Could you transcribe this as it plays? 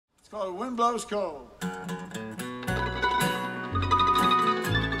called Wind Blows Cold.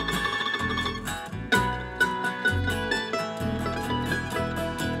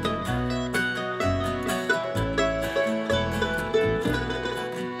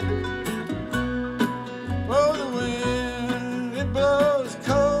 Oh, the wind, it blows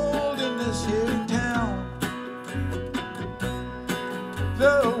cold in this here town.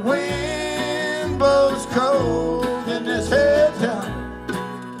 The wind blows cold in this here town.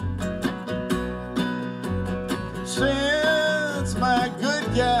 Since my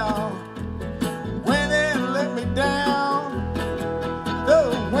good gal went and let me down,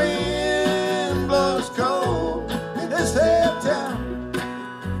 the wind blows cold in this here town.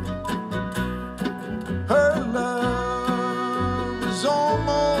 Her love is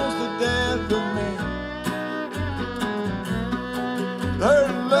almost the death of me. Her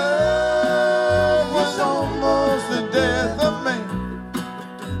love was almost the death of me.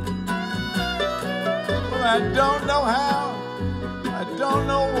 Well, I don't know how, I don't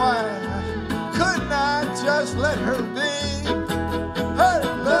know why, could not just let her be. Her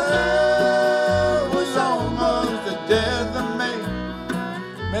love was almost the death of me.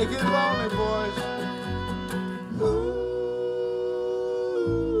 Make it lonely, boys. Ooh.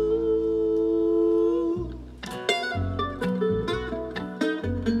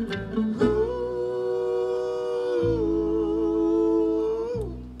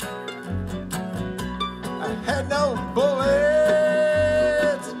 I had no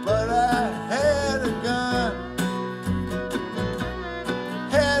bullets, but I had a gun.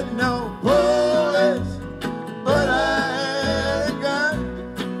 Had no bullets, but I had a gun.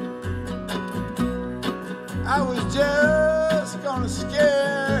 I was just gonna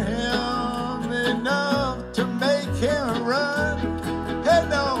scare him enough to make him run. Had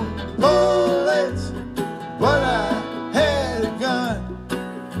no bullets, but I had a gun.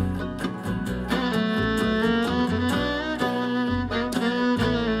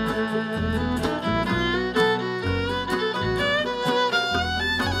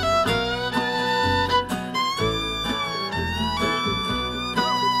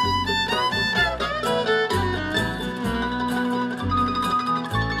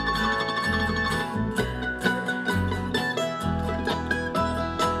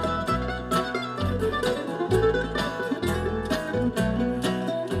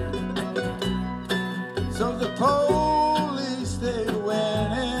 So the police, they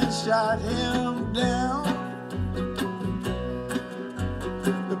went and shot him down.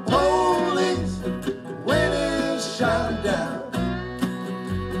 The police went and shot him down.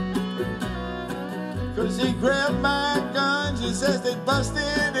 'Cause he grabbed my gun just as they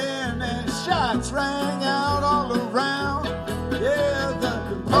busted in, and shots rang out all around. Yeah, the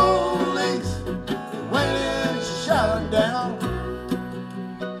police went and shot him down.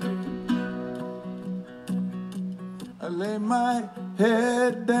 I lay my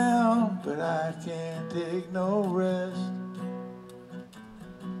head down, but I can't take no rest.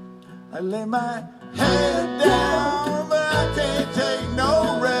 I lay my head down, but I can't take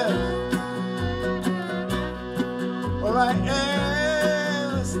no rest. Well, I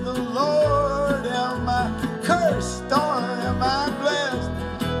asked the Lord, am I cursed or am I blessed?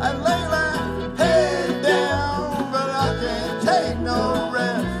 I lay my head down, but I can't take no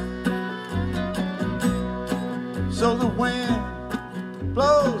rest. So the wind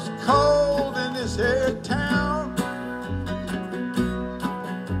blows cold in this here town.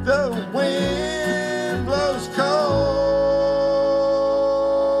 The wind blows cold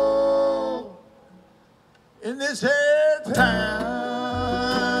in this here town.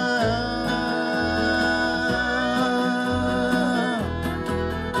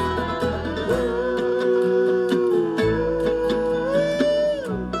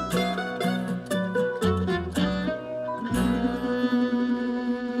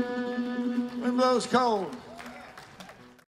 Wind blows cold.